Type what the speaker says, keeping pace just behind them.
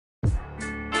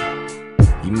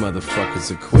You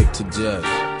motherfuckers are quick to judge.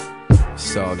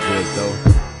 It's all good though.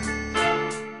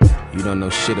 You don't know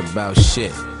shit about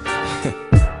shit.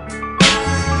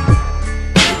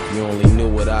 If you only knew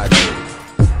what I do,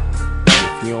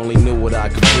 if you only knew what I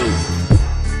could do,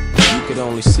 if you could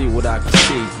only see what I could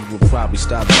see, you would probably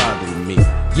stop bothering me.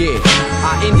 Yeah,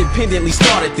 I independently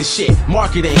started this shit.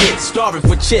 Marketing hits, starving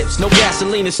for chips. No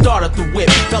gasoline to start up the whip.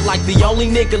 Felt like the only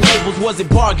nigga labels wasn't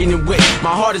bargaining with.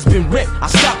 My heart has been ripped, I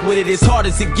stuck with it as hard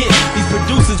as it gets. These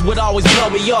producers would always blow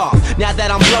me off. Now that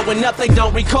I'm blowing up, they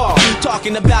don't recall.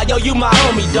 Talking about, yo, you my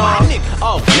homie, dawg.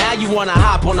 Oh, now you wanna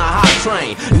hop on a hot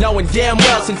train, knowing damn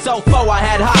well since 04 I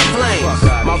had hot flames.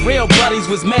 My real buddies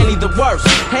was mainly the worst,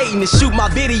 hating to shoot my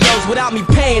videos without me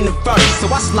paying them first. So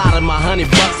I slotted my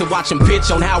 $100 and watch them bitch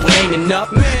on how it ain't enough.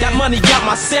 That money got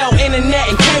my cell, internet,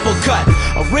 and cable cut.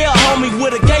 A real homie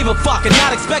would've gave a fuck and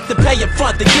not expect to pay up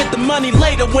front to get the money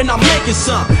later when I'm making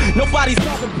some. Nobody's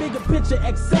got a bigger picture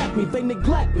except me. They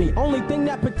neglect me. Only thing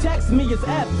that protects me is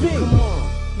FB. Come on.